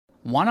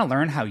Want to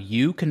learn how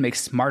you can make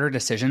smarter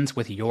decisions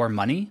with your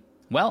money?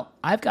 Well,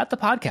 I've got the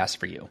podcast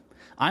for you.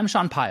 I'm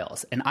Sean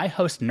Piles, and I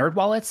host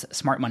NerdWallet's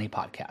Smart Money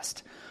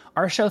Podcast.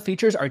 Our show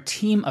features our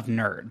team of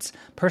nerds,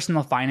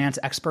 personal finance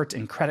experts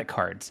in credit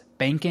cards,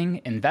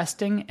 banking,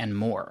 investing, and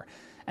more.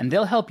 And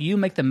they'll help you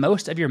make the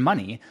most of your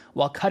money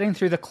while cutting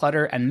through the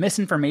clutter and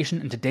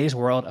misinformation in today's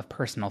world of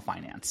personal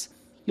finance.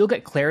 You'll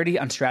get clarity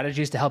on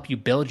strategies to help you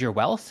build your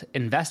wealth,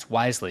 invest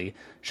wisely,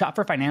 shop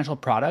for financial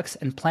products,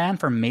 and plan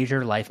for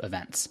major life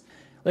events.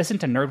 Listen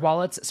to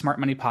NerdWallet's Smart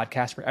Money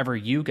Podcast wherever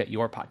you get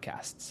your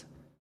podcasts.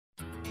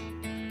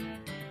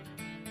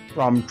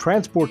 From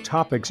Transport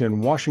Topics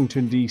in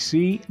Washington,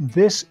 D.C.,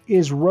 this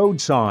is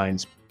Road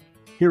Signs.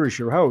 Here is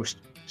your host,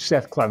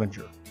 Seth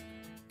Clevenger.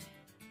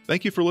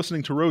 Thank you for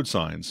listening to Road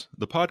Signs,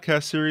 the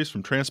podcast series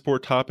from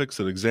Transport Topics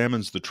that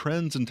examines the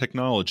trends and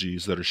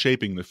technologies that are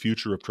shaping the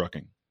future of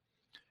trucking.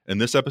 In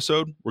this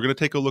episode, we're going to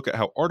take a look at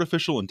how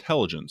artificial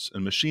intelligence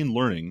and machine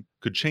learning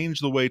could change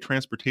the way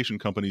transportation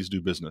companies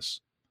do business.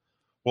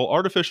 While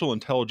artificial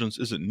intelligence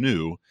isn't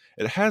new,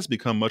 it has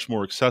become much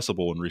more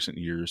accessible in recent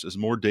years as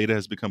more data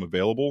has become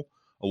available,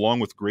 along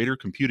with greater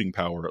computing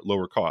power at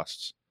lower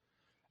costs.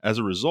 As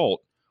a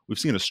result, we've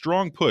seen a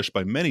strong push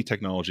by many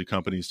technology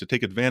companies to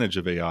take advantage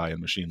of AI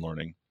and machine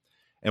learning,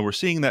 and we're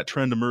seeing that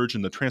trend emerge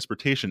in the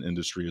transportation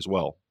industry as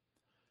well.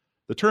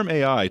 The term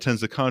AI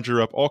tends to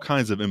conjure up all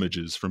kinds of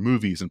images from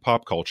movies and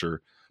pop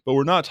culture, but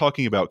we're not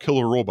talking about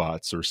killer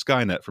robots or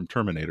Skynet from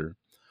Terminator.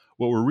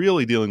 What we're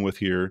really dealing with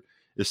here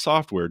is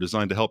software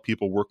designed to help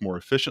people work more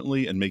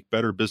efficiently and make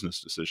better business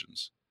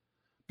decisions.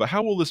 But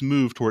how will this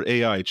move toward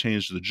AI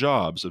change the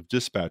jobs of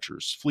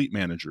dispatchers, fleet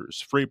managers,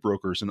 freight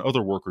brokers, and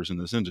other workers in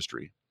this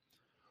industry?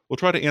 We'll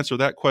try to answer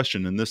that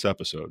question in this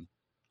episode.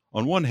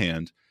 On one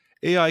hand,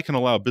 AI can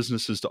allow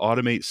businesses to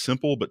automate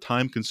simple but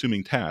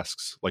time-consuming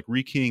tasks like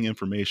rekeying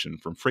information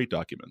from freight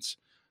documents,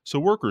 so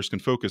workers can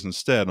focus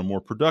instead on more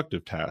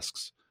productive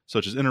tasks,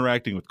 such as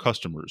interacting with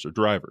customers or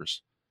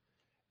drivers.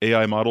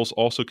 AI models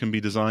also can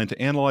be designed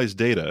to analyze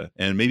data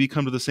and maybe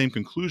come to the same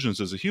conclusions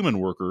as a human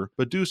worker,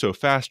 but do so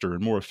faster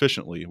and more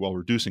efficiently while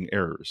reducing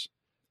errors.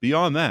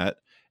 Beyond that,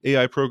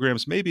 AI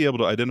programs may be able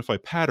to identify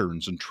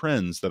patterns and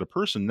trends that a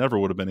person never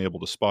would have been able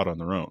to spot on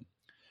their own.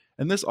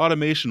 And this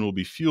automation will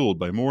be fueled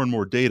by more and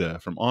more data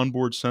from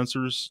onboard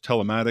sensors,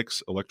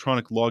 telematics,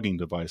 electronic logging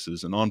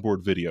devices, and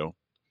onboard video.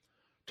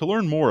 To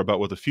learn more about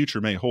what the future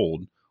may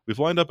hold, we've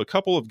lined up a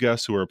couple of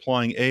guests who are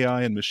applying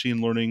AI and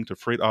machine learning to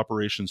freight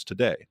operations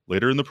today.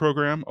 Later in the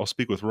program, I'll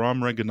speak with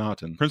Ram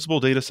Ranganathan, Principal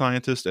Data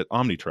Scientist at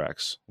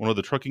Omnitrax, one of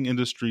the trucking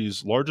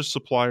industry's largest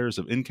suppliers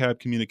of in-cab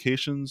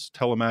communications,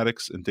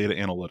 telematics, and data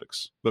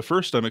analytics. But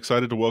first, I'm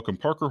excited to welcome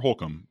Parker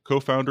Holcomb,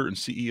 co-founder and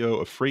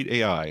CEO of Freight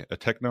AI, a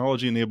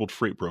technology-enabled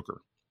freight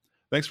broker.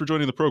 Thanks for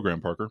joining the program,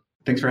 Parker.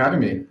 Thanks for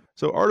having me.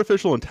 So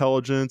artificial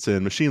intelligence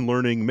and machine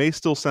learning may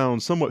still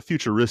sound somewhat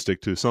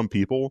futuristic to some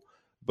people,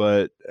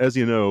 but as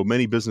you know,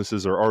 many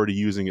businesses are already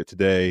using it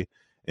today,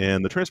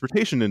 and the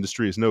transportation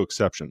industry is no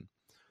exception.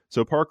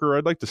 So Parker,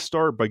 I'd like to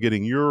start by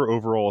getting your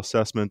overall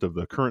assessment of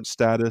the current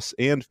status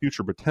and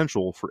future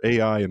potential for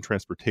AI in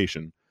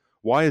transportation.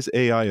 Why is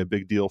AI a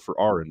big deal for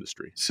our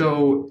industry?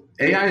 So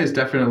AI is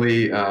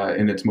definitely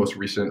in its most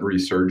recent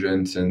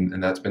resurgence,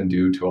 and that's been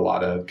due to a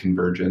lot of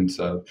convergence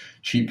of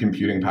cheap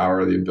computing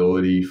power, the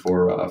ability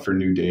for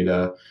new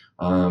data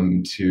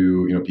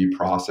to be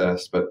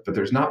processed. But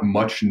there's not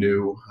much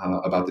new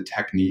about the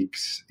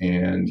techniques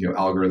and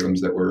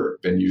algorithms that we're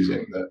been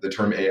using. The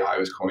term AI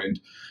was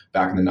coined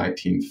back in the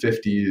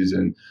 1950s,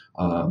 and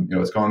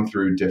it's gone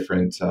through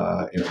different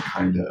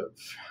kind of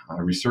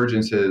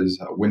resurgences,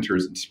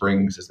 winters and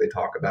springs as they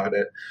talk about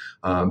it.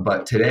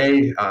 But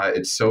today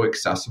it's so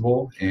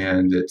accessible,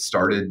 and it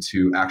started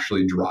to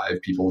actually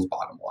drive people's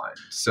bottom line.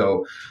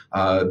 So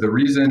the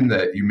reason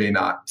that you may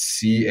not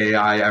see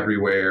AI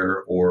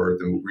everywhere, or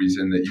the reason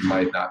that you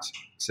might not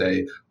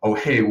say, oh,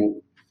 hey,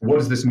 what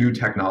is this new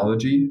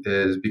technology,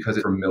 is because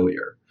it's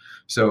familiar.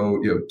 So,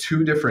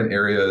 two different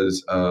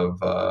areas of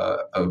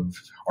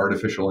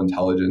artificial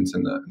intelligence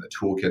in the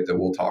toolkit that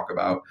we'll talk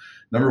about.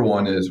 Number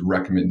one is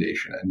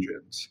recommendation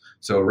engines.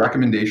 So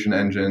recommendation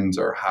engines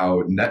are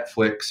how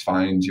Netflix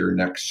finds your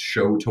next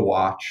show to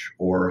watch,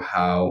 or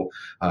how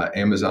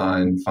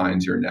Amazon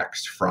finds your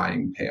next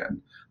frying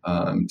pan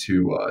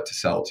to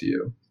sell to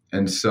you.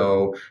 And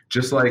so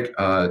just like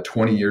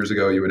 20 years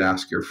ago, you would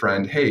ask your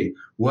friend, hey,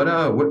 what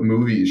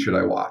movies should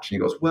I watch? And he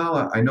goes,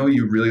 well, I know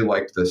you really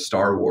liked the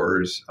Star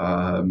Wars,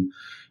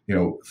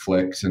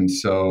 flicks. And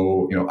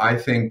so, I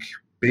think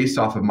based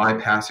off of my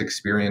past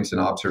experience and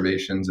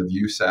observations of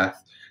you,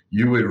 Seth,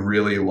 you would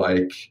really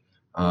like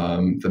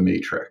The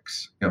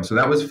Matrix. So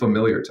that was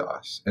familiar to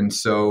us. And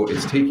so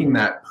it's taking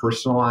that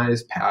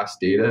personalized past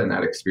data and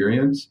that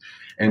experience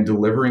and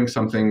delivering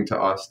something to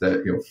us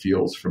that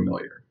feels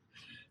familiar.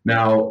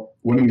 Now,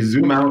 when we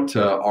zoom out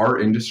to our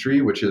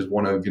industry, which is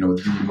one of the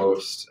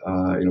most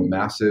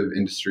massive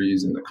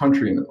industries in the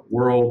country and in the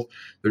world,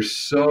 there's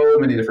so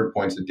many different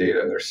points of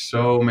data. There's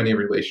so many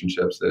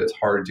relationships that it's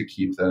hard to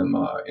keep them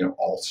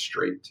all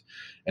straight.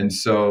 And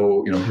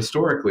so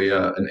historically,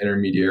 an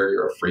intermediary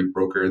or a freight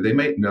broker, they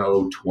might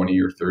know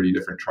 20 or 30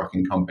 different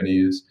trucking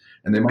companies,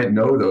 and they might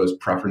know those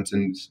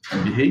preferences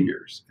and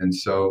behaviors. And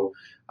so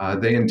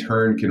they in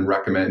turn can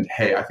recommend,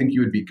 hey, I think you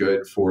would be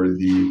good for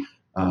the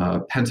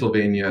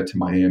Pennsylvania to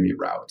Miami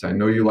route. I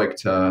know you like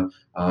to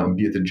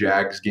be at the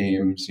Jags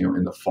games,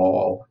 in the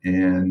fall,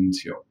 and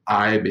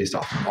I, based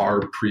off of our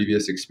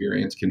previous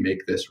experience, can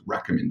make this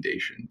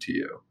recommendation to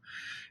you.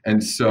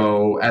 And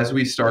so, as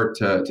we start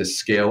to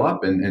scale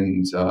up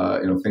and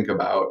think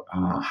about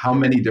how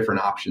many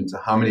different options,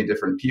 how many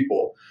different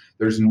people,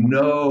 there's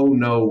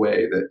no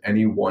way that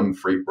any one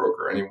freight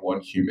broker, any one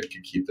human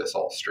could keep this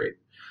all straight.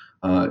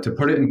 To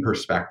put it in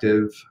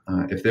perspective,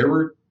 if there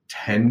were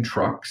 10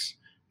 trucks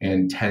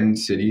and 10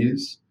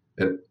 cities,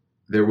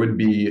 there would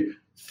be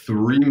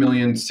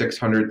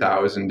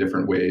 3,600,000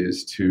 different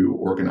ways to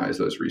organize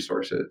those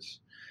resources.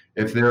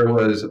 If there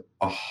was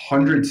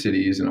 100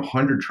 cities and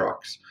 100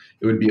 trucks,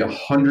 it would be a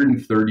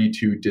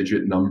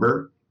 132-digit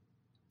number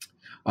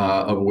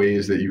of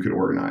ways that you could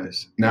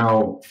organize.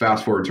 Now,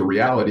 fast forward to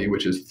reality,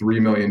 which is 3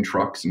 million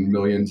trucks and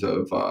millions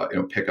of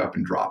pickup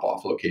and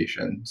drop-off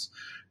locations.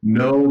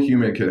 No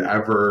human could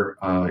ever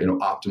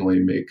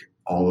optimally make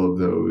all of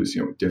those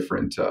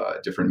different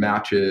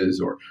matches,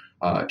 or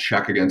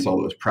check against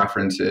all those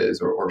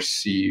preferences, or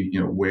see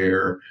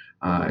where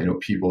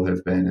people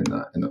have been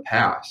in the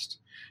past.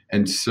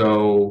 And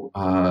so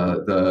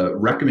the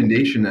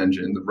recommendation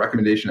engine, the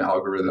recommendation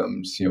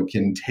algorithms,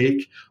 can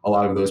take a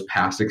lot of those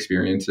past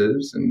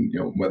experiences, and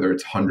whether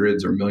it's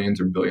hundreds or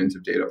millions or billions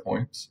of data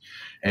points,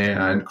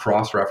 and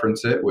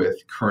cross-reference it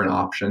with current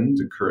options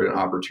and current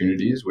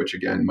opportunities, which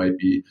again might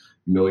be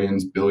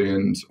millions,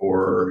 billions,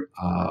 or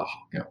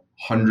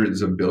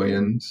hundreds of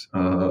billions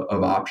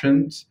of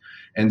options,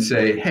 and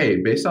say, hey,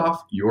 based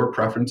off your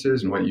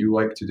preferences and what you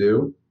like to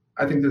do,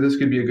 I think that this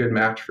could be a good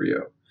match for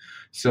you.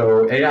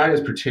 So AI is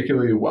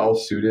particularly well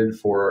suited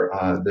for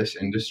this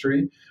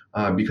industry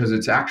because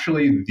it's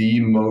actually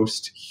the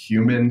most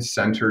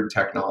human-centered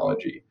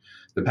technology.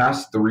 The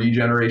past 3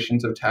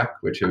 generations of tech,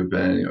 which have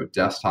been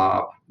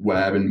desktop,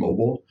 web, and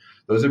mobile,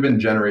 those have been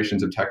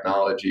generations of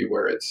technology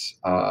where it's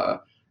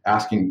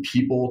asking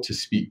people to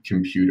speak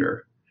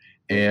computer.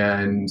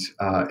 And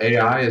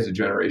AI is a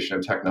generation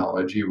of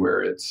technology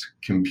where it's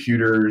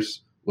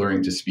computers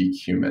learning to speak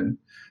human.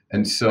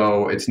 And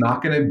so it's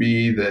not going to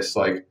be this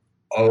like,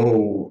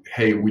 oh,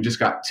 hey, we just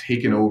got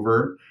taken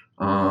over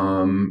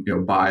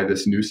by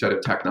this new set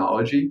of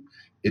technology.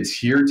 It's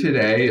here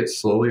today, it's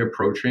slowly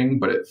approaching,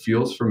 but it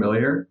feels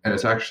familiar, and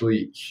it's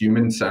actually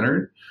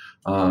human-centered,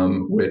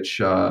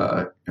 which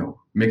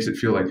makes it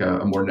feel like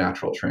a more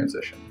natural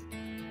transition.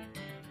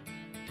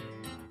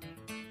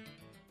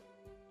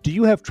 Do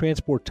you have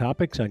Transport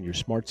Topics on your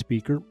smart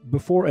speaker?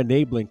 Before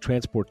enabling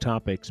Transport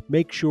Topics,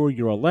 make sure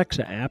your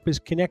Alexa app is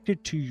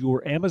connected to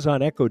your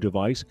Amazon Echo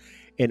device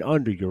and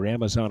under your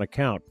Amazon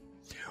account.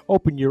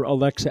 Open your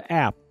Alexa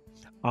app.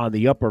 On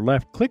the upper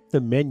left, click the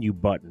menu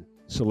button.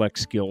 Select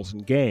Skills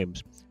and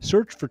Games.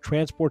 Search for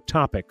Transport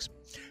Topics.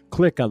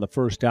 Click on the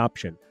first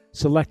option.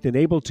 Select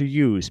Enable to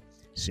Use.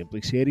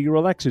 Simply say to your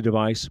Alexa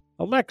device,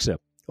 Alexa,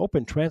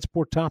 open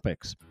Transport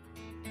Topics.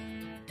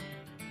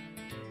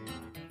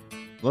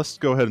 Let's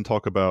go ahead and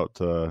talk about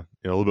a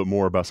little bit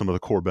more about some of the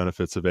core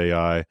benefits of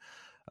AI.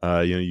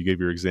 You gave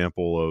your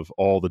example of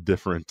all the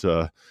different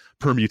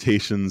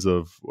permutations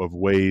of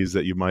ways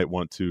that you might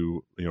want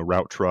to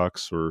route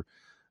trucks or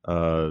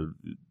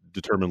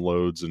determine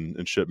loads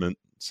and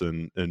shipments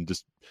and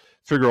just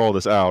figure all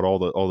this out,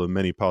 all the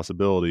many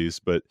possibilities.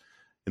 But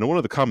one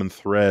of the common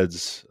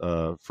threads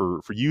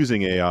for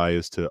using AI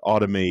is to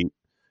automate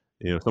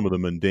some of the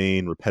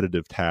mundane,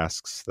 repetitive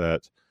tasks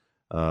that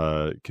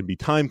can be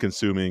time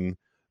consuming,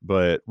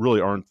 but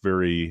really aren't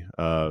very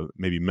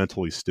maybe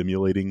mentally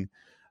stimulating.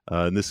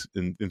 And this,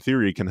 in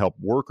theory, can help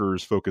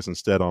workers focus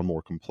instead on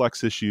more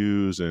complex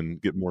issues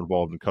and get more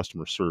involved in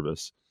customer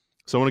service.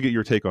 So I want to get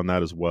your take on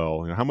that as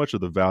well. How much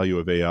of the value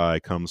of AI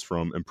comes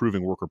from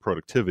improving worker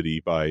productivity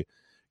by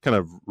kind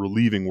of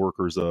relieving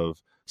workers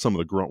of some of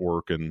the grunt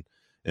work and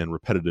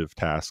repetitive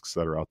tasks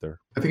that are out there?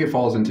 I think it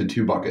falls into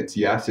 2 buckets.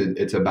 Yes,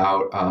 it's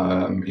about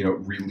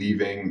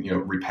relieving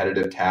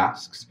repetitive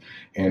tasks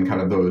and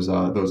kind of those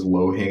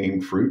low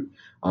hanging fruit.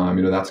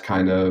 That's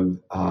kind of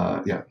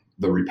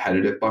the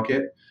repetitive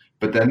bucket.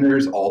 But then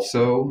there's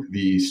also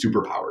the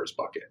superpowers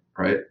bucket,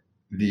 right?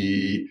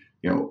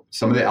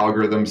 Some of the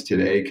algorithms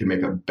today can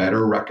make a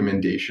better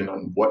recommendation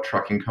on what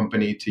trucking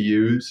company to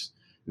use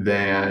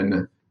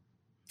than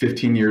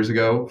 15 years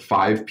ago,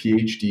 5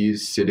 PhDs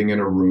sitting in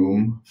a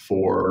room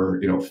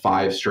for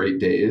 5 straight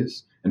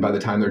days, and by the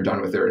time they're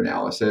done with their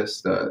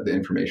analysis, the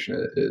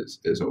information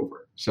is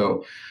over.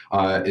 So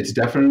it's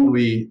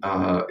definitely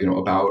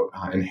about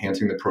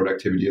enhancing the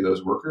productivity of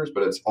those workers,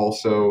 but it's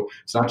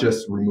not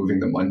just removing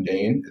the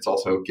mundane. It's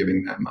also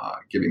giving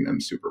them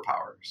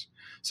superpowers.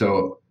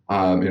 So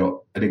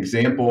an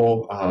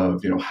example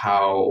of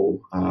how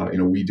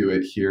we do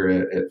it here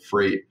at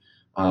Freight.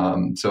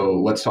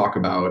 So let's talk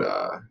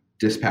about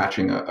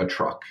dispatching a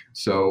truck.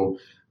 So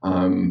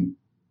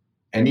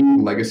any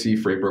legacy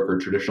freight broker,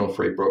 traditional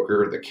freight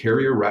broker, the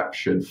carrier rep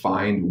should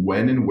find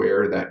when and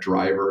where that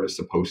driver is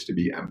supposed to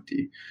be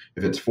empty.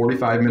 If it's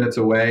 45 minutes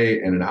away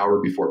and an hour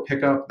before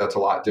pickup, that's a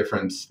lot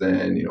different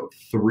than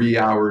 3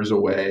 hours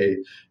away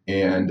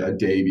and a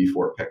day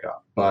before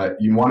pickup. But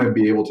you want to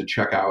be able to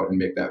check out and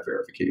make that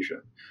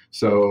verification.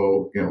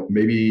 So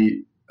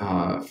maybe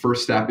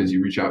first step is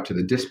you reach out to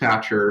the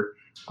dispatcher.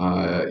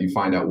 You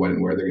find out when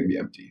and where they're going to be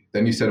empty.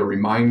 Then you set a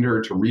reminder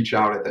to reach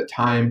out at that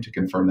time to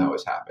confirm that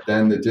was happening.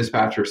 Then the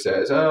dispatcher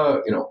says,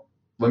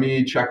 let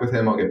me check with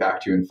him. I'll get back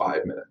to you in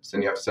 5 minutes.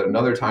 Then you have to set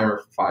another timer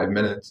for 5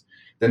 minutes.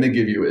 Then they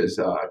give you his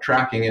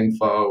tracking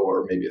info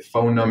or maybe a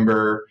phone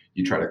number.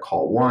 You try to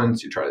call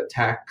once, you try to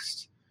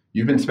text.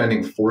 You've been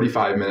spending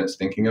 45 minutes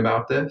thinking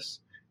about this,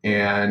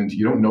 and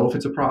you don't know if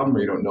it's a problem or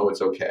you don't know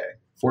it's okay.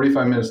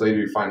 45 minutes later,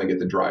 you finally get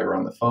the driver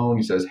on the phone.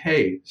 He says,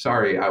 hey,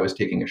 sorry, I was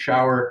taking a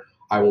shower.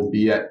 I will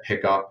be at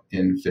pickup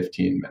in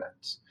 15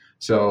 minutes.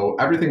 So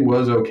everything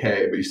was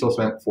okay, but you still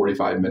spent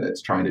 45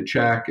 minutes trying to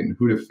check and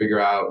who to figure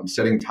out and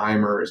setting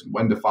timers and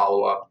when to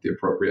follow up at the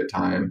appropriate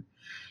time.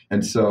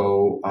 And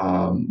so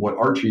what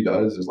Archie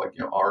does is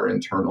our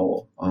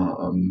internal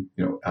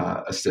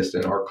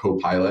assistant, our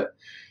co-pilot,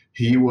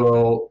 he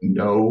will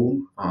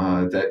know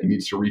that he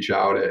needs to reach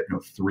out at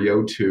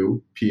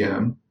 3:02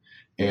 p.m.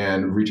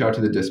 and reach out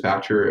to the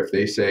dispatcher. If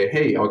they say,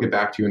 hey, I'll get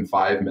back to you in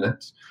 5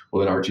 minutes,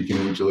 well, then Archie can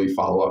usually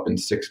follow up in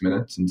 6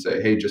 minutes and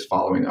say, hey, just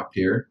following up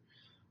here.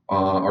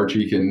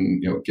 Archie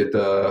can get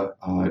the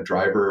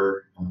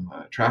driver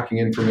tracking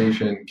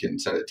information, can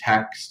send a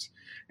text.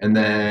 And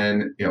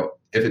then,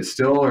 if it's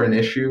still an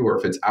issue or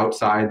if it's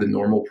outside the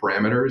normal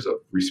parameters of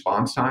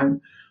response time,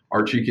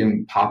 Archie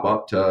can pop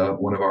up to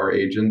one of our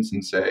agents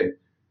and say,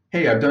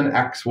 hey, I've done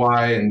X,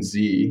 Y, and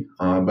Z,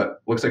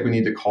 but looks like we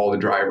need to call the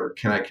driver.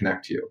 Can I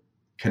connect you?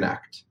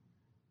 Connect.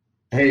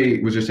 Hey,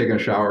 was just taking a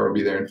shower. I'll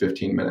be there in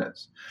 15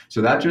 minutes.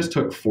 So that just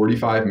took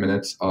 45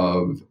 minutes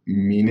of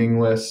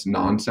meaningless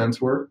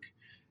nonsense work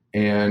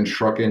and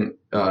shrunk it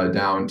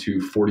down to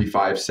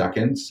 45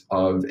 seconds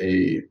of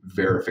a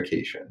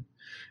verification.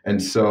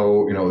 And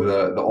so,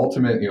 the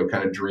ultimate,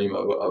 kind of dream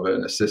of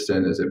an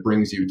assistant is it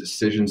brings you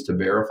decisions to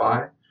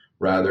verify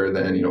rather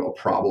than, a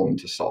problem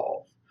to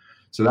solve.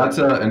 So that's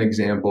an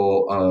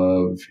example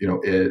of,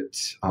 it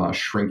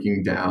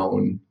shrinking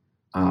down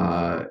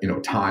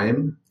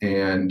time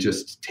and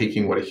just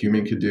taking what a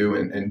human could do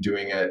and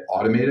doing it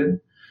automated.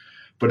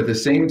 But at the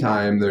same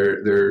time,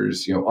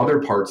 there's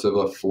other parts of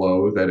a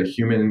flow that a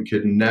human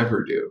could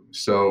never do.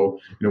 So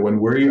when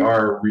we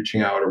are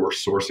reaching out or we're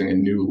sourcing a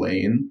new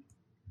lane,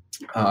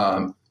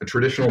 a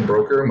traditional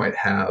broker might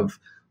have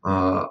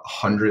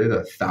 100,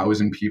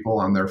 1,000 people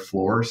on their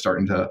floor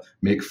starting to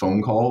make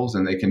phone calls,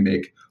 and they can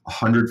make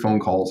 100 phone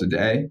calls a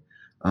day.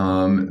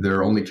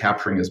 They're only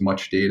capturing as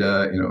much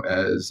data,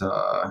 as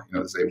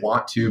they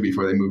want to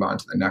before they move on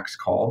to the next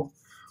call.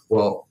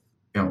 Well,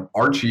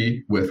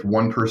 Archie, with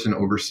one person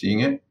overseeing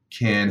it,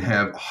 can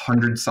have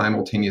 100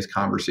 simultaneous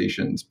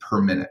conversations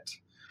per minute.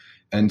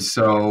 And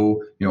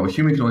so, a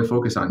human can only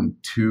focus on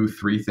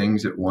 2-3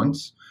 things at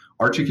once.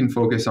 Archie can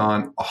focus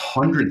on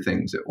 100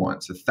 things at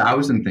once,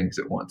 1,000 things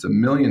at once,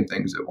 1,000,000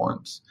 things at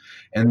once,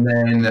 and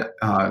then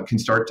can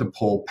start to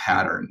pull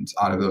patterns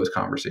out of those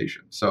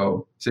conversations.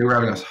 So say we're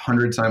having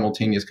 100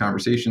 simultaneous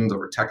conversations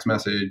over text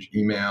message,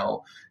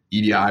 email,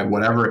 EDI,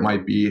 whatever it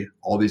might be,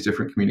 all these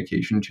different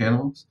communication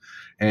channels.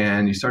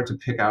 And you start to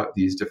pick out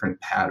these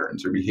different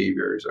patterns or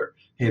behaviors, or,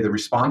 hey, the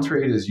response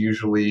rate is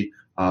usually,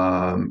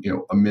 1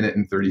 minute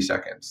and 30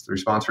 seconds. The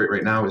response rate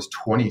right now is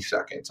 20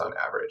 seconds on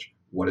average.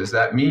 What does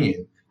that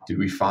mean? Did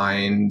we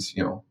find,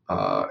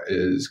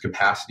 is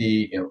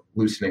capacity,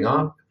 loosening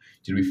up?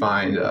 Did we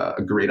find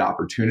a great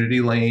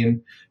opportunity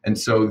lane? And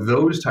so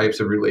those types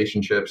of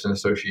relationships and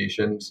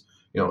associations,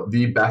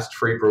 the best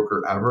freight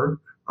broker ever,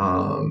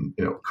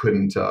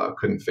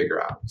 couldn't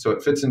figure out. So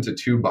it fits into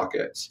 2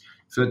 buckets.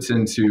 Fits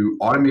into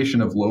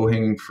automation of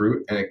low-hanging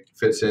fruit, and it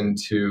fits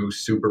into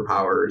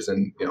superpowers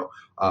and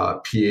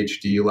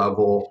PhD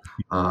level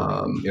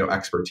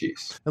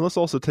expertise. And let's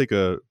also take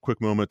a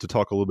quick moment to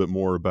talk a little bit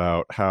more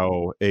about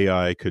how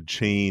AI could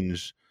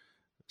change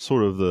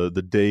sort of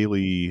the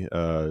daily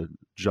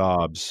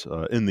jobs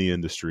in the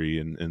industry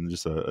and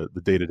just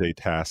the day-to-day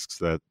tasks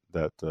that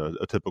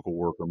a typical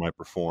worker might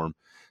perform.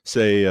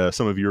 Say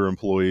some of your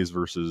employees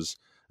versus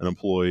an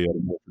employee at a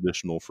more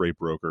traditional freight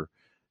broker.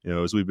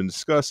 As we've been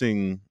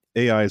discussing,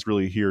 AI is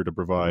really here to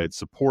provide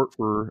support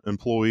for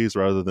employees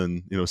rather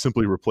than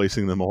simply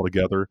replacing them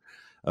altogether.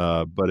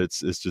 But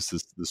it's just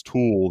this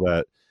tool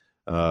that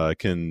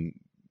can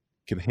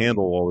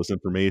handle all this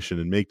information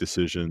and make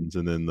decisions,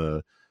 and then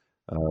the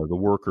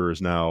worker is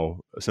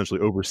now essentially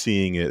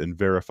overseeing it and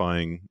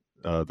verifying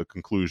the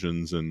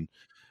conclusions, and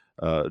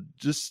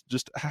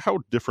just how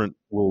different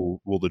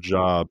will the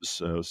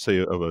jobs, say,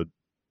 of a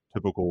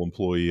typical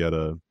employee at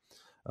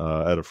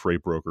a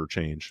freight broker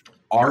change?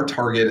 Our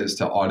target is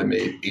to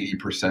automate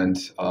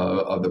 80%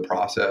 of the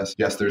process.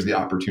 Yes, there's the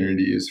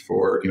opportunities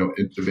for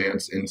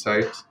advanced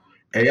insights.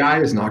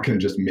 AI is not going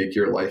to just make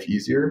your life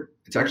easier.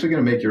 It's actually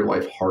going to make your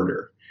life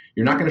harder.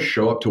 You're not going to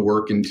show up to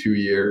work in 2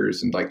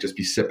 years and just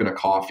be sipping a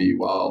coffee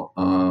while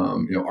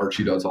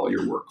Archie does all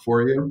your work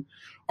for you.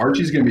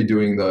 Archie's going to be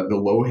doing the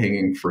low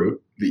hanging fruit,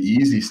 the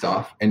easy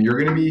stuff, and you're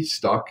going to be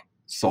stuck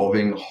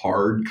solving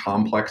hard,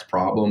 complex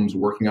problems,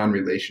 working on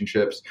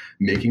relationships,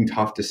 making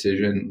tough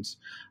decisions,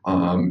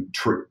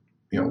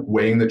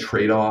 weighing the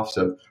trade-offs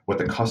of what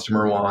the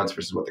customer wants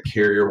versus what the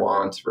carrier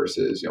wants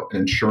versus an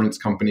insurance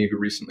company who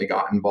recently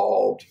got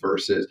involved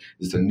versus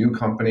is it a new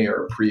company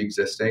or a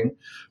pre-existing.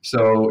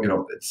 So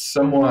it's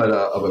somewhat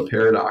of a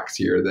paradox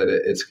here that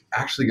it's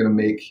actually going to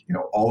make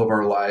all of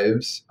our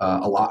lives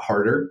a lot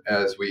harder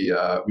as we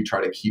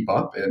try to keep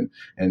up and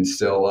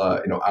still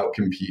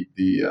outcompete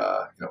the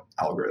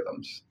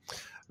algorithms.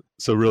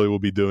 So really, we'll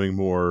be doing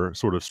more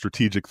sort of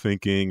strategic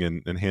thinking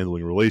and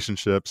handling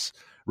relationships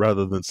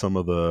rather than some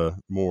of the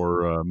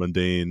more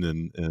mundane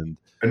and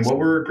what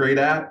we're great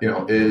at,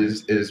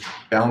 is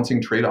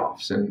balancing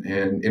trade-offs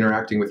and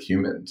interacting with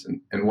humans.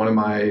 And one of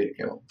my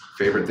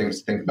favorite things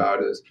to think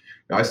about is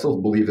I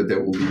still believe that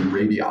there will be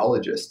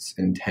radiologists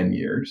in 10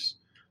 years.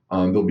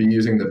 They'll be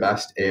using the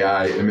best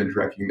AI image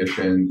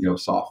recognition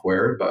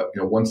software, but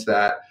once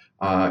that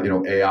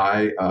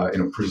AI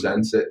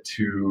presents it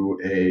to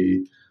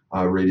a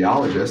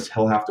radiologist,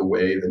 he'll have to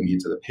weigh the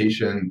needs of the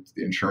patient,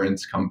 the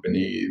insurance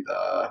company,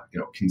 the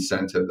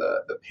consent of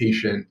the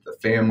patient, the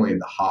family,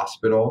 the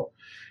hospital,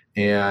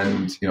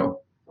 and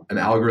an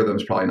algorithm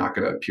is probably not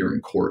going to appear in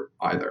court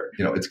either.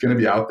 It's going to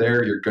be out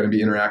there. You're going to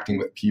be interacting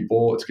with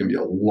people. It's going to be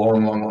a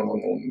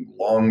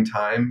long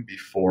time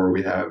before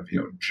we have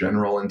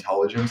general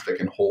intelligence that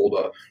can hold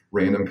a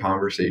random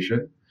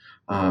conversation.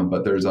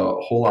 But there's a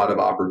whole lot of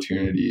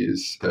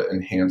opportunities to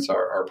enhance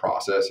our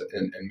process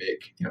and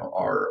make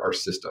our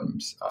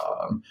systems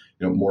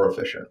more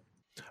efficient.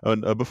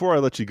 And before I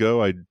let you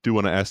go, I do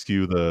want to ask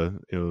you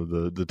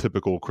the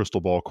typical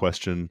crystal ball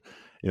question.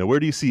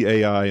 Where do you see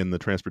AI in the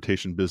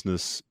transportation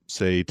business,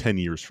 say, 10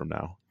 years from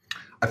now?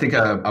 I think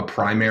a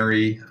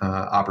primary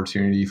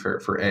opportunity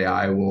for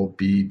AI will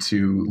be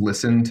to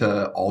listen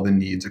to all the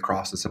needs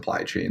across the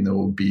supply chain. There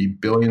will be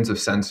billions of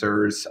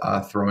sensors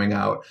throwing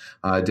out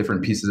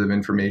different pieces of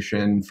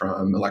information,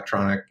 from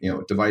electronic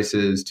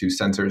devices to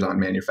sensors on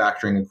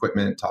manufacturing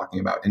equipment,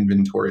 talking about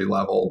inventory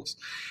levels.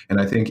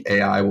 And I think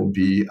AI will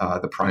be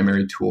the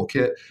primary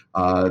toolkit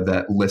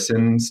that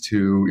listens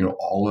to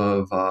all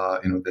of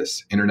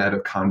this internet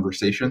of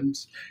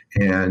conversations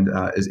and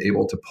is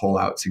able to pull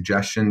out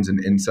suggestions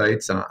and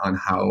insights on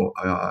how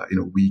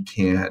we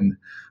can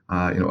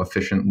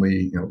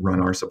efficiently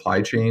run our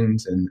supply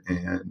chains and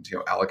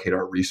allocate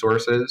our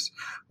resources,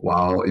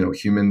 while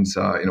humans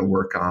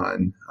work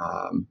on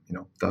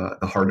the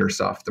harder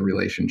stuff, the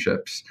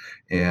relationships,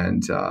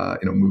 and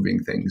moving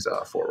things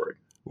forward.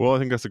 Well, I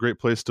think that's a great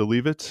place to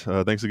leave it.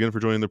 Thanks again for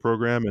joining the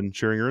program and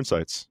sharing your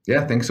insights.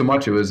 Yeah, thanks so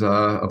much. It was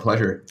a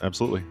pleasure.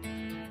 Absolutely.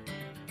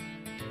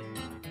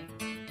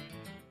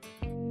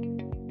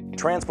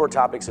 Transport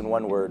topics in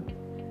one word: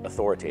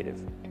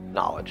 authoritative.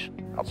 Knowledge.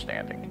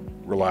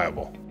 Outstanding.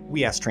 Reliable.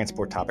 We asked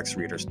Transport Topics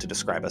readers to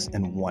describe us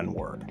in one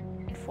word.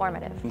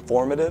 Informative.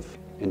 Informative.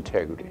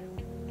 Integrity.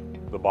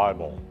 The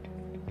Bible.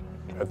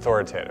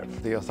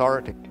 Authoritative. The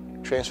authority.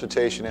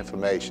 Transportation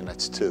information,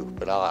 that's two,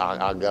 but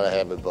I gotta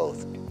have it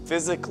both.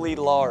 Physically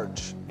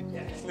large.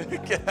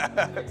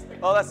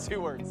 Oh, that's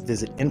 2 words.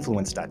 Visit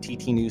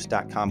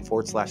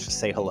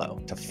influence.ttnews.com/say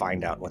hello to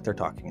find out what they're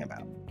talking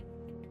about.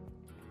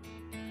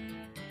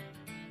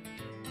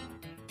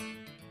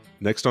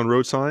 Next on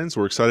Road Signs,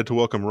 we're excited to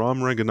welcome Ram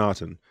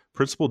Ranganathan,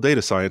 Principal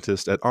Data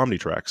Scientist at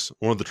Omnitrax,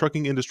 one of the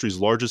trucking industry's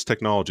largest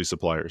technology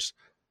suppliers.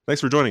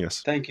 Thanks for joining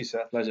us. Thank you,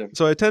 sir. Pleasure.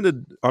 So I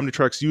attended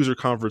Omnitrax user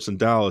conference in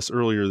Dallas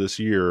earlier this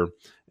year,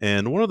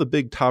 and one of the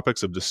big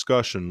topics of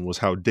discussion was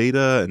how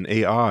data and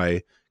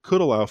AI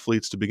could allow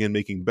fleets to begin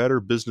making better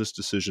business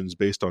decisions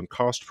based on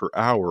cost per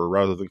hour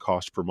rather than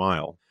cost per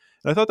mile.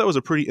 And I thought that was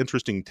a pretty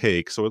interesting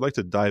take, so I'd like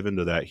to dive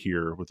into that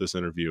here with this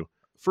interview.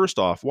 First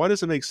off, why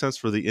does it make sense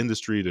for the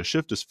industry to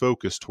shift its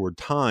focus toward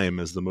time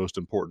as the most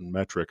important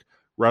metric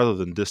rather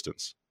than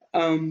distance?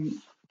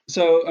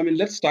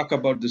 Let's talk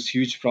about this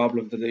huge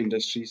problem that the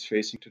industry is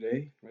facing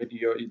today, right?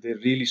 They're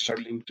really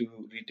struggling to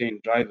retain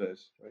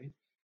drivers, right?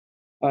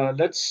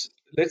 Let's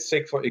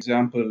take, for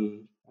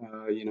example,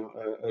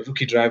 a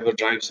rookie driver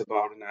drives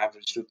about an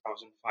average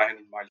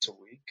 2,500 miles a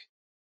week.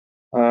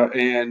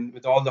 And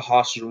with all the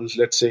HOS rules,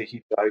 let's say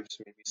he drives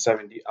maybe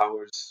 70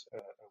 hours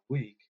a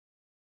week.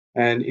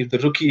 And if the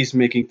rookie is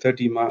making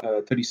 30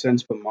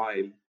 cents per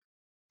mile,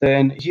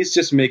 then he's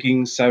just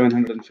making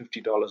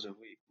 $750 a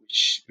week,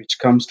 which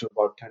comes to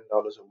about $10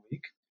 a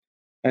week.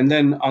 And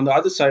then on the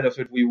other side of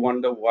it, we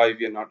wonder why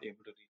we are not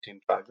able to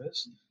retain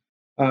drivers.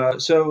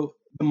 So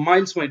the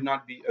miles might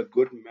not be a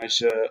good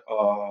measure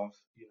of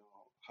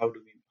how do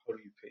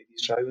you pay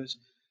these drivers.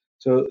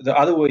 So the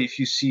other way, if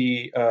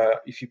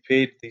you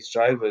paid these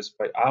drivers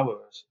by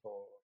hours,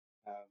 or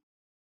um,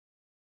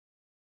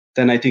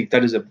 then I think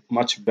that is a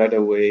much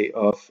better way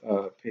of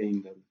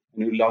paying them,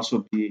 and it will also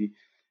be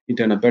in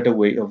turn a better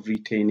way of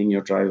retaining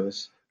your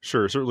drivers.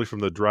 Sure, certainly from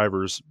the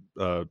driver's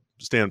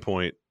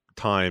standpoint,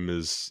 time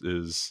is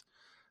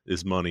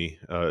money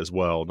as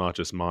well, not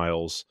just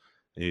miles.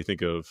 And you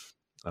think of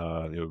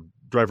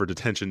driver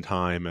detention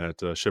time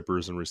at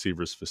shippers and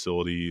receivers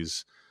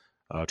facilities,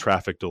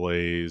 traffic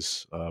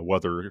delays,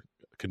 weather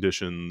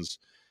conditions,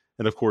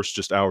 and of course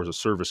just hours of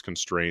service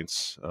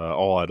constraints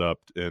all add up.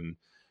 And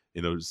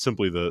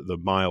simply the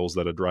miles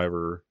that a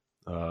driver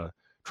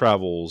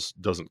travels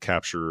doesn't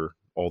capture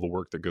all the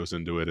work that goes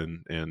into it,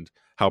 and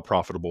how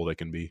profitable they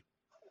can be.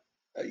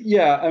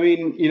 Yeah, I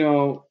mean,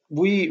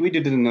 we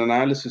did an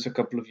analysis a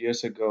couple of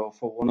years ago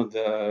for one of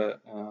the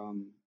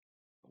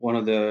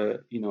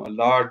a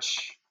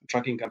large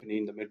trucking company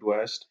in the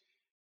Midwest.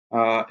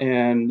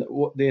 And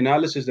the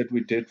analysis that we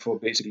did for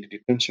basically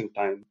detention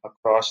time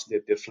across the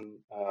different,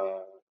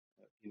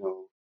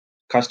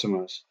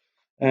 customers,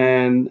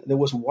 and there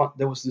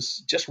was this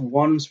just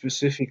one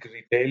specific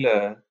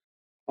retailer.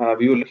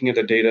 We were looking at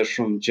the data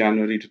from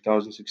January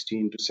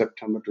 2016 to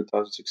September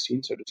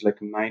 2016, so it was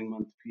like a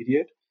 9-month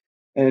period.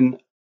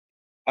 And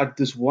at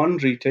this one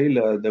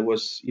retailer, there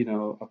was,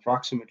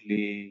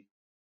 approximately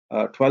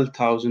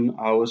 12,000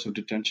 hours of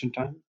detention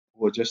time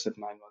over just that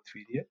 9-month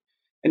period.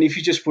 And if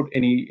you just put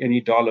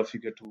any dollar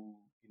figure to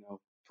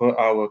per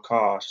hour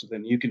cost,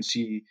 then you can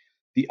see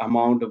the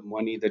amount of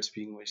money that's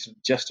being wasted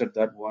just at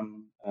that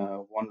one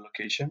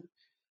location.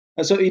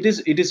 And so it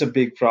is a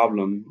big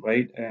problem,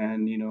 right?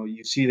 And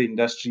you see the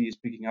industry is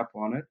picking up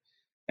on it,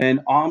 and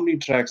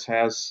Omnitrax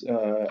has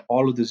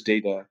all of this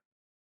data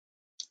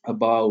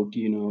about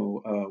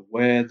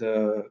where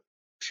the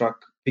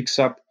truck picks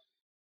up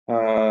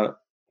uh,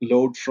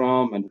 load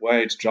from and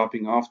where it's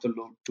dropping off the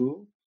load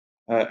to.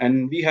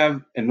 And we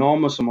have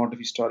enormous amount of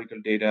historical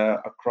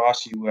data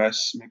across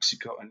US,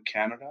 Mexico, and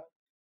Canada.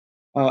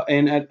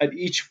 And at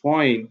each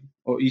point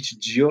or each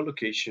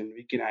geolocation,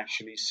 we can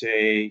actually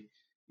say,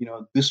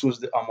 this was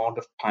the amount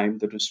of time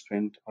that was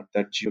spent at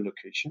that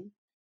geolocation,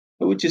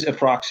 which is a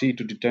proxy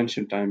to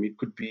detention time. It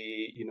could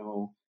be,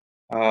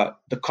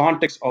 the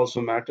context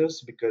also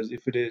matters, because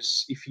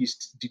if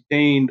he's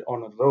detained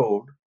on a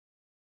road,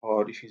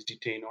 or if he's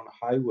detained on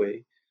a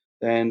highway,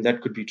 then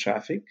that could be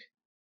traffic.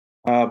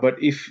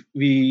 But if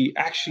we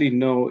actually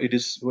know it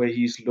is where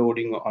he's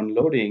loading or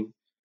unloading,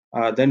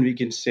 then we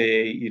can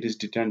say it is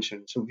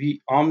detention. So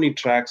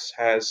Omnitrax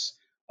has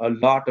a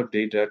lot of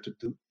data to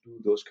do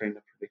those kind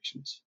of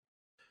predictions.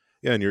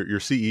 Yeah, and your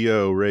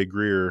CEO Ray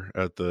Greer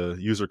at the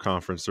user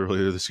conference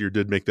earlier this year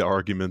did make the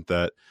argument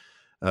that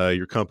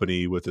your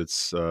company, with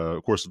its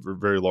of course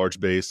very large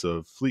base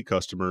of fleet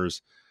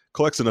customers,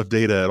 collects enough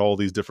data at all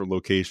these different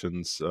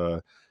locations,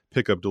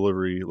 pickup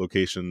delivery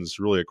locations,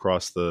 really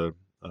across the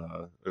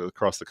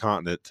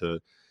continent, to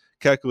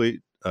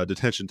calculate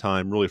detention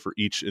time really for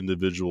each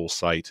individual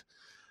site.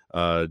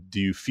 Do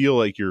you feel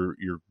like you're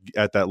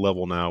at that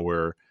level now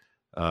where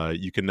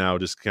you can now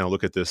just kind of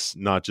look at this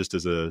not just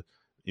as a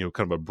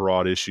kind of a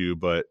broad issue,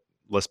 but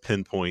let's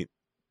pinpoint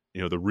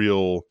the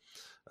real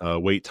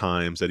wait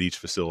times at each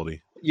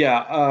facility?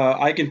 Yeah,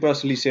 I can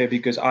personally say,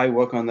 because I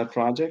work on that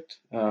project,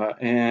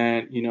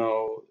 and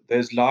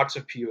there's lots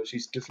of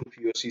POCs, different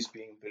POCs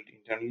being built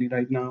internally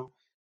right now,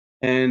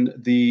 and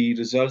the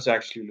results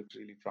actually look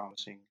really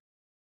promising.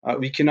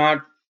 We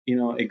cannot,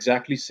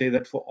 exactly say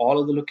that for all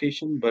of the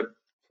location, but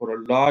for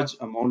a large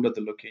amount of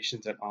the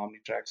locations that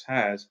Omnitrax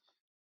has,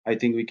 I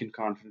think we can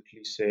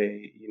confidently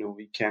say,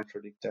 we can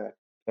predict that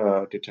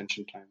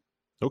detention time.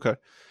 Okay.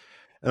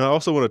 And I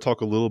also want to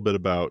talk a little bit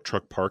about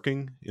truck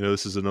parking.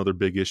 This is another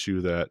big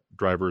issue that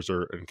drivers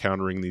are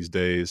encountering these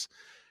days.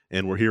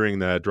 And we're hearing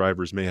that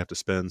drivers may have to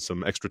spend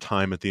some extra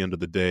time at the end of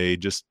the day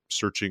just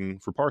searching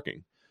for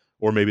parking.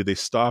 Or maybe they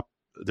stop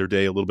their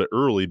day a little bit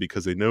early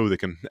because they know they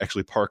can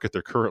actually park at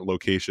their current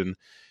location,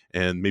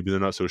 and maybe they're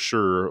not so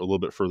sure a little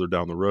bit further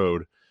down the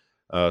road.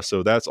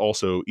 So that's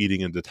also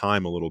eating into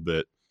time a little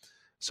bit.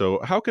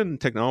 So how can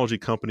technology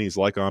companies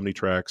like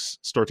Omnitrax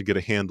start to get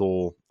a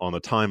handle on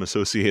the time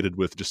associated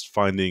with just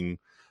finding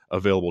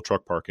available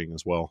truck parking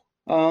as well?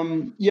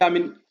 Yeah, I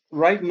mean,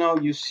 right now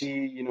you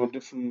see,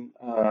 different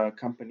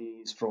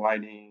companies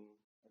providing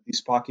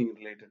these parking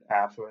related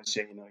apps where I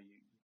say,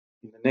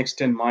 in the next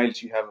 10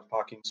 miles, you have a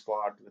parking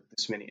spot with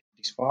this many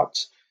empty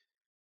spots.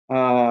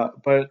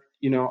 But,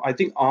 I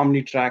think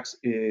Omnitrax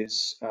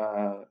is,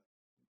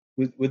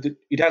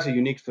 it has a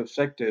unique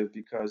perspective,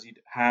 because it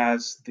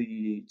has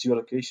the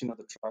geolocation of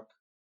the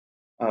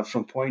truck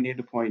from point A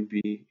to point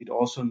B. It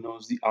also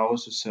knows the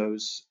hours of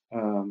service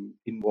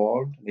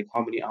involved, like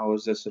how many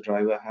hours does the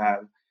driver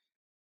have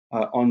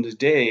on this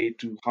day,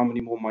 to how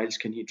many more miles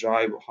can he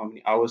drive, or how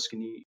many hours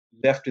can he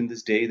left in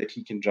this day that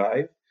he can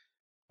drive.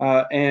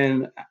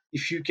 And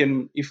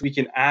if we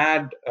can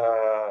add,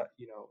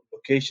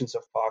 locations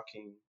of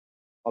parking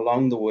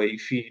along the way,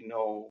 if we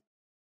know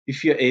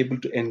if you're able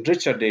to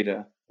enrich our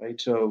data, right?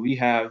 So we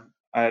have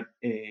at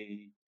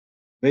a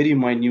very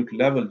minute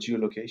level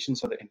geolocations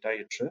for the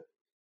entire trip.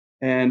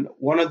 And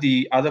one of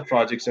the other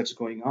projects that's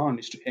going on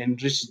is to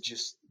enrich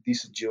just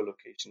these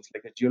geolocations.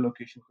 Like a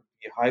geolocation could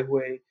be a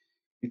highway,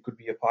 it could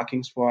be a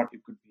parking spot,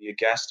 it could be a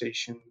gas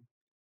station,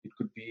 it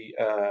could be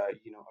a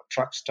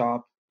truck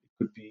stop, it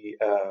could be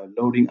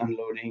loading,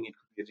 unloading, it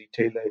could be a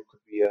retailer, it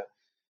could be a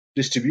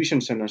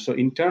distribution center. So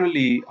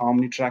internally,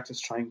 Omnitrax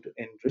is trying to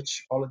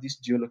enrich all of these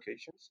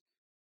geolocations.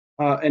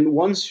 And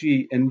once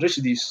we enrich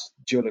these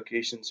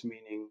geolocations,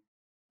 meaning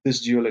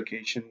this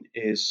geolocation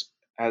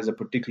has a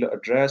particular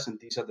address and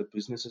these are the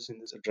businesses in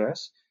this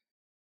address,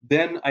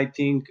 then I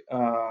think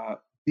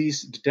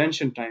these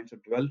detention times or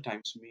dwell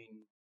times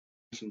mean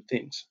different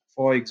things.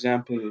 For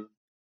example,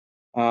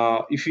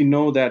 if we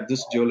know that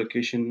this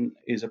geolocation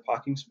is a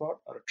parking spot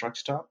or a truck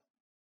stop,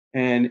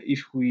 and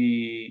if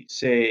we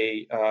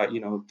say,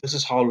 this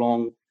is how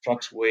long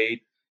trucks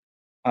wait,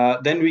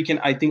 then we can,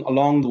 I think,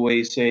 along the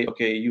way say,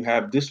 okay, you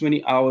have this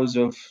many hours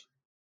left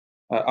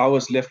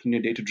in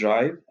your day to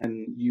drive,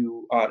 and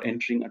you are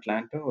entering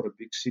Atlanta or a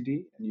big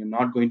city, and you're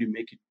not going to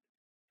make it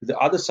to the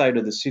other side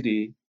of the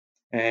city,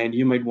 and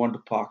you might want to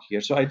park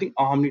here. So I think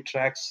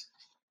Omnitrax,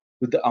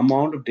 with the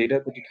amount of data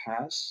that it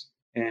has,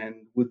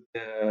 and with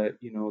the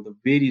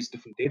various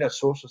different data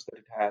sources that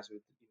it has, in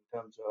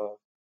terms of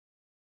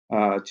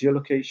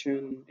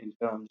geolocation, in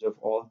terms of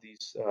all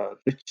these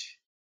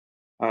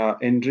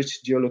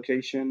enriched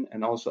geolocation,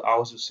 and also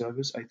hours of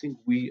service, I think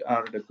we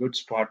are at a good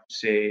spot to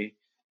say,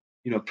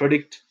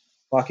 predict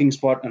parking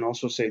spot and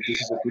also say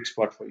this is a good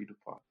spot for you to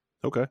park.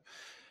 Okay.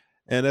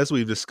 And as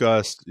we've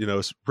discussed,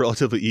 it's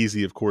relatively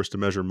easy, of course, to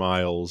measure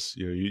miles.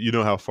 You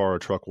know how far a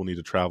truck will need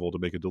to travel to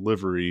make a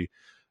delivery,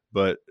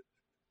 but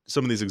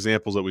some of these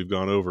examples that we've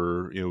gone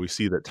over, we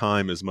see that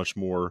time is much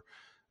more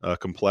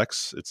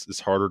complex. It's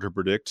harder to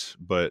predict,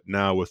 but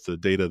now with the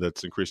data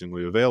that's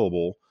increasingly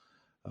available,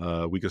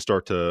 we can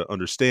start to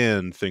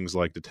understand things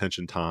like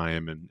detention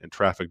time and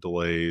traffic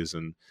delays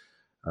and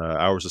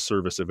hours of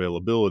service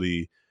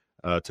availability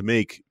to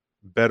make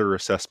better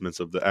assessments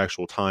of the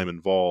actual time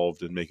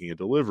involved in making a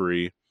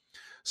delivery.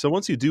 So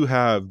once you do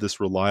have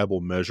this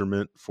reliable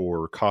measurement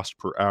for cost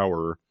per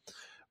hour,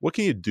 what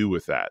can you do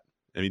with that?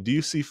 I mean, do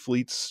you see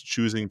fleets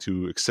choosing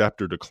to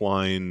accept or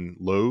decline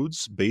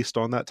loads based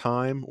on that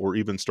time, or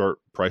even start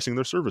pricing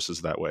their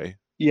services that way?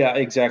 Yeah,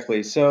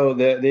 exactly. So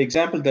the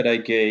example that I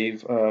gave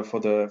for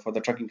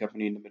the trucking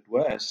company in the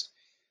Midwest,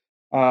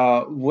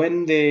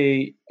 when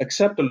they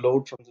accept a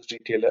load from this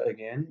retailer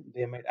again,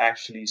 they might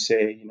actually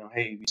say,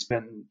 hey,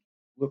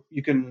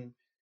 you can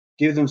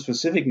give them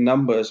specific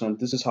numbers on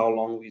this is how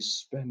long we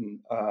spend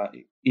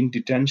in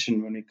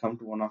detention when we come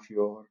to one of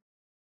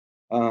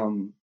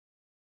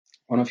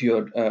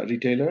your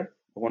retailer,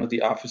 one of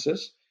the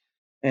offices.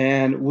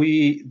 And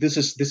this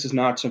is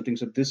not something.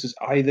 So this is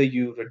either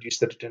you reduce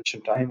the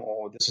detention time,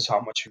 or this is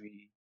how much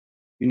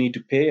you need to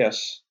pay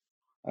us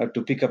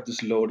to pick up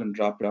this load and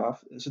drop it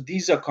off. So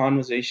these are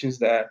conversations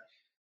that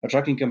a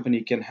trucking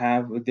company can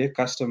have with their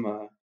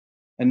customer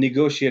and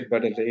negotiate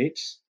better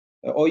rates,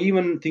 or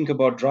even think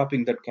about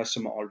dropping that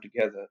customer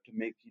altogether to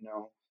make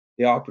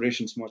the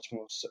operations much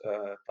more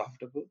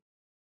profitable.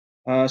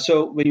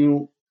 So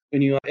when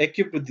you are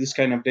equipped with this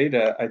kind of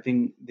data, I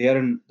think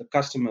our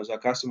customers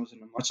in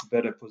a much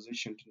better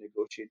position to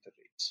negotiate the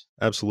rates.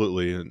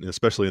 Absolutely, and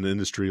especially in an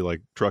industry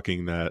like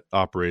trucking that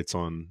operates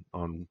on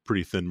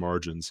pretty thin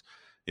margins,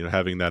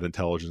 having that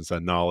intelligence,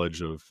 that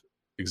knowledge of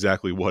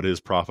exactly what is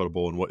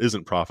profitable and what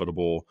isn't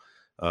profitable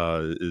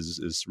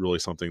is really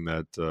something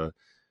that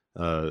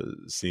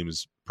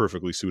seems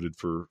perfectly suited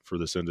for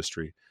this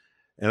industry.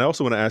 And I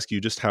also want to ask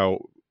you just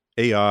how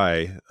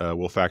AI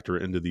will factor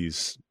into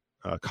these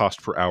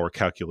cost per hour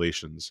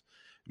calculations.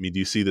 I mean, do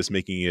you see this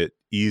making it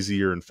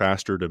easier and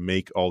faster to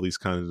make all these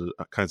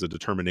kinds of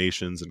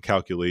determinations and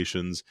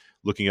calculations,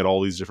 looking at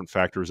all these different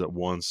factors at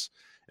once?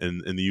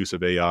 And the use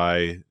of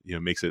AI,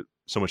 makes it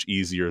so much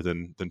easier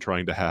than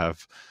trying to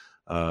have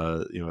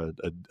a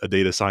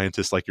data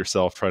scientist like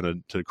yourself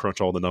trying to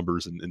crunch all the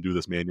numbers and do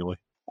this manually.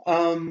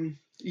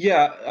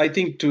 Yeah, I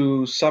think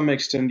to some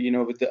extent,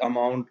 with the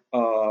amount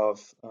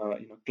of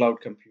cloud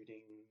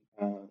computing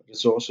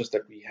resources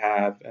that we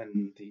have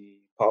and the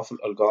powerful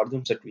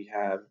algorithms that we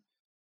have,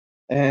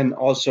 and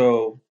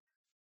also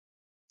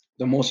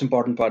the most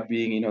important part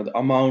being, the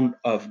amount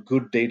of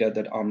good data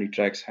that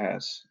Omnitrax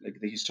has, like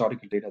the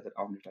historical data that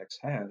Omnitrax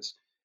has.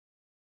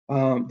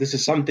 This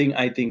is something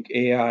I think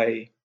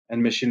AI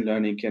and machine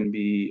learning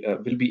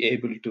will be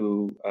able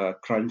to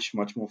crunch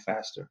much more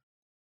faster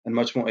and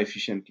much more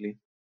efficiently.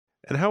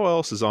 And how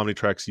else is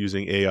Omnitrax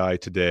using AI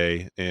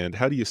today, and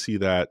how do you see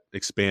that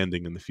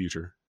expanding in the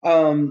future?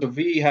 So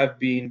we have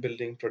been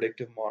building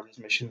predictive models,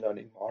 machine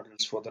learning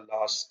models for the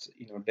last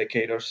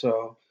decade or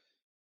so.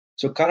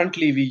 So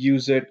currently we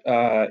use it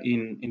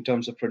in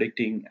terms of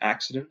predicting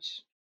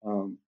accidents.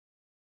 So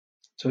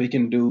we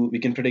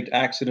can predict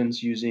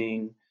accidents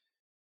using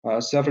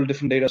several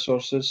different data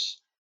sources.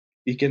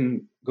 We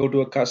can go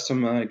to a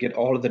customer, get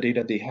all of the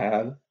data they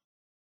have,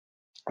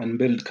 and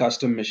build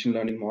custom machine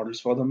learning models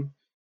for them.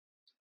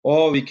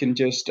 Or we can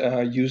just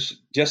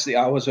use just the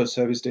hours of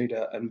service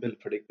data and build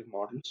predictive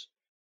models.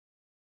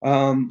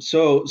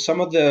 So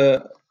some of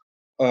the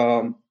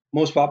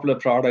most popular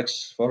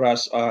products for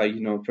us are,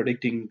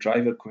 predicting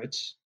driver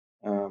quits.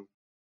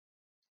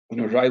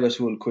 Drivers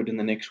who will quit in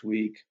the next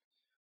week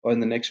or in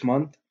the next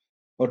month,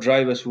 or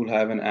drivers who will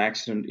have an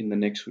accident in the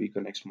next week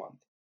or next month.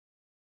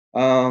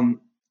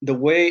 The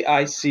way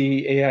I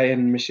see AI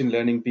and machine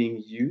learning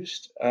being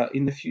used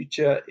in the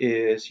future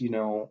is,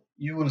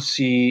 you will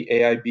see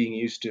AI being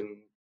used in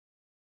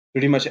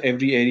pretty much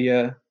every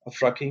area of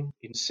trucking,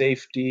 in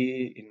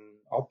safety, in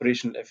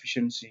operational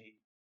efficiency,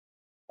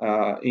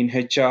 in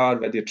HR,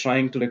 where they're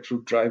trying to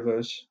recruit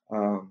drivers.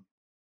 When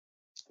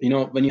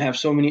you have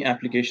so many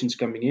applications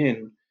coming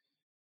in,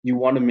 you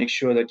want to make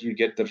sure that you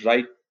get the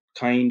right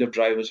kind of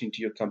drivers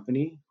into your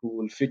company who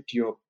will fit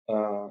your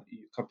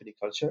company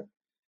culture.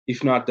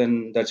 If not,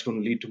 then that's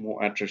going to lead to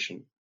more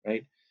attrition,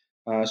 right?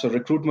 So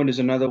recruitment is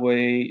another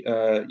way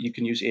you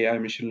can use AI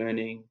machine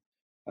learning.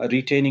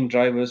 Retaining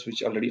drivers,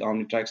 which already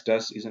Omnitrax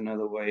does, is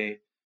another way.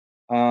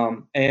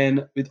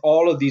 And with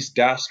all of these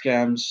dash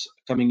cams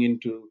coming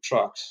into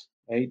trucks,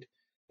 right,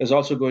 there's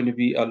also going to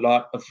be a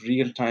lot of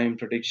real-time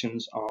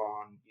predictions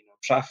on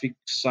traffic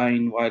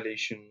sign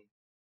violation,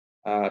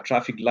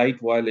 traffic light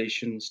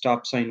violation,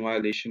 stop sign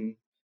violation,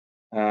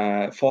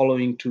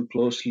 following too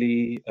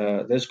closely.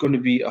 There's going to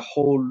be a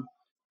whole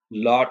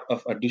lot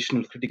of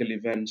additional critical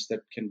events that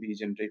can be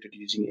generated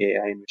using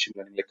AI and machine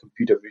learning, like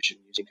computer vision,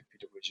 using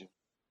computer vision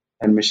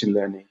and machine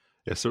learning.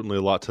 Yeah, certainly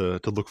a lot to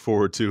look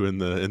forward to in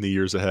the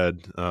years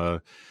ahead.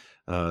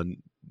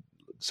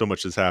 So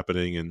much is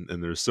happening,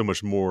 and there's so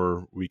much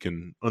more we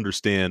can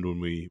understand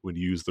when you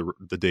use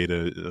the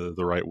data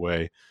the right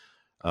way.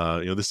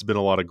 This has been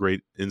a lot of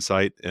great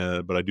insight,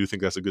 but I do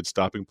think that's a good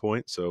stopping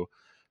point. So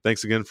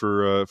thanks again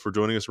for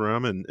joining us,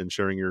 Ram, and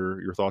sharing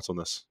your thoughts on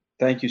this.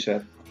 Thank you,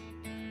 Seth.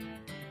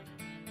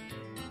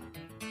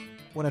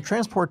 When a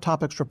Transport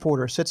Topics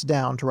reporter sits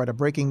down to write a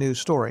breaking news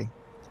story,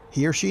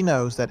 he or she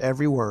knows that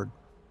every word,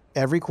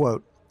 every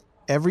quote,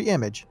 every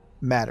image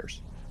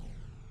matters.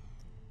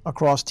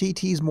 Across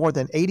TT's more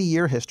than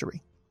 80-year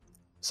history,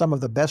 some of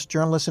the best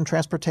journalists in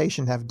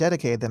transportation have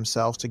dedicated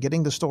themselves to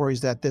getting the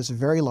stories that this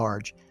very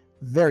large,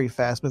 very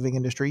fast-moving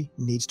industry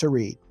needs to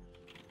read,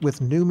 with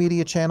new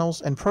media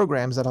channels and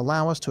programs that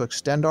allow us to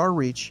extend our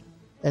reach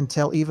and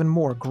tell even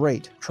more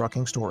great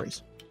trucking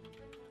stories.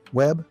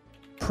 Web,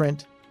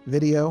 print,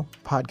 video,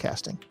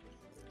 podcasting,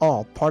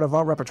 all part of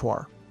our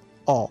repertoire,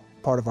 all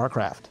part of our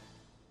craft.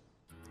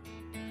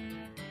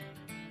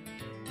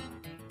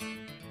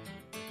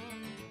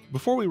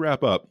 Before we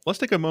wrap up, let's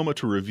take a moment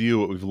to review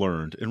what we've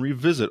learned and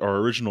revisit our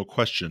original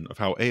question of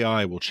how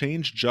AI will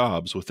change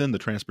jobs within the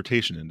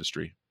transportation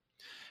industry.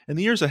 In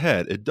the years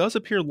ahead, it does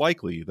appear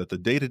likely that the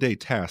day-to-day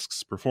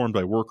tasks performed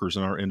by workers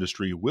in our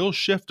industry will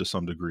shift to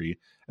some degree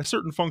as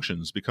certain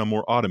functions become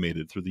more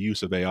automated through the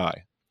use of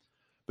AI.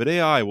 But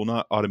AI will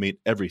not automate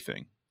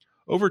everything.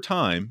 Over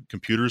time,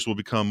 computers will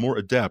become more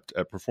adept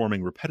at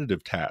performing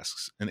repetitive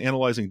tasks and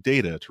analyzing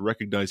data to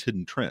recognize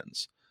hidden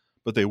trends,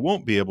 but they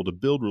won't be able to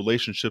build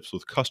relationships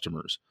with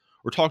customers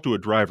or talk to a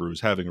driver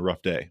who's having a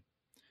rough day.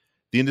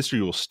 The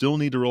industry will still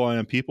need to rely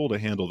on people to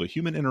handle the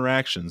human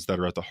interactions that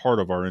are at the heart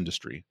of our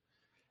industry.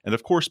 And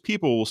of course,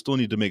 people will still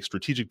need to make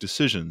strategic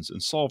decisions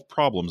and solve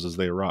problems as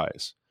they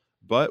arise.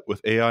 But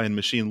with AI and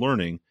machine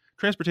learning,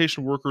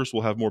 transportation workers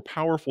will have more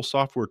powerful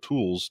software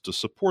tools to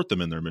support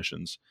them in their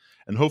missions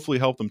and hopefully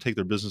help them take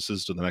their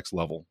businesses to the next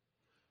level.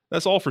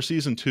 That's all for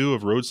Season 2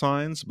 of Road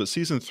Signs, but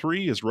Season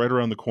 3 is right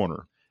around the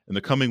corner. In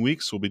the coming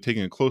weeks, we'll be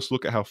taking a close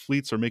look at how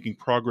fleets are making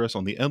progress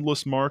on the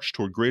endless march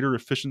toward greater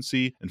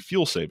efficiency and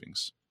fuel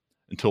savings.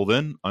 Until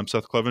then, I'm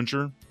Seth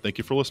Clevenger. Thank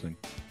you for listening.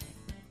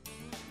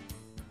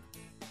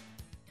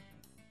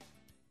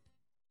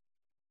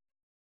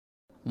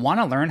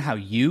 Want to learn how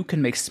you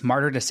can make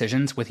smarter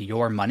decisions with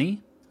your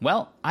money?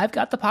 Well, I've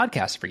got the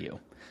podcast for you.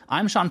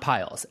 I'm Sean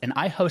Piles, and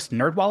I host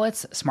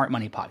NerdWallet's Smart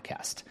Money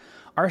Podcast.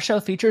 Our show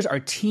features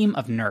our team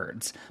of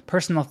nerds,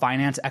 personal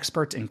finance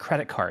experts in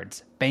credit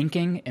cards,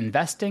 banking,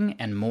 investing,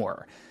 and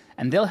more.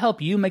 And they'll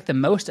help you make the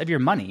most of your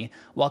money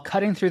while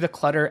cutting through the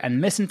clutter and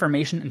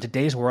misinformation in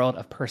today's world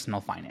of personal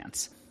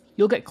finance.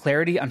 You'll get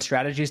clarity on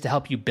strategies to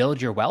help you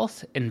build your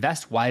wealth,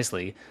 invest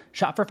wisely,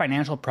 shop for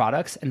financial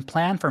products, and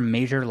plan for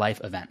major life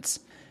events.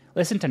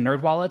 Listen to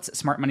NerdWallet's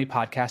Smart Money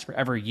Podcast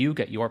wherever you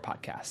get your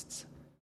podcasts.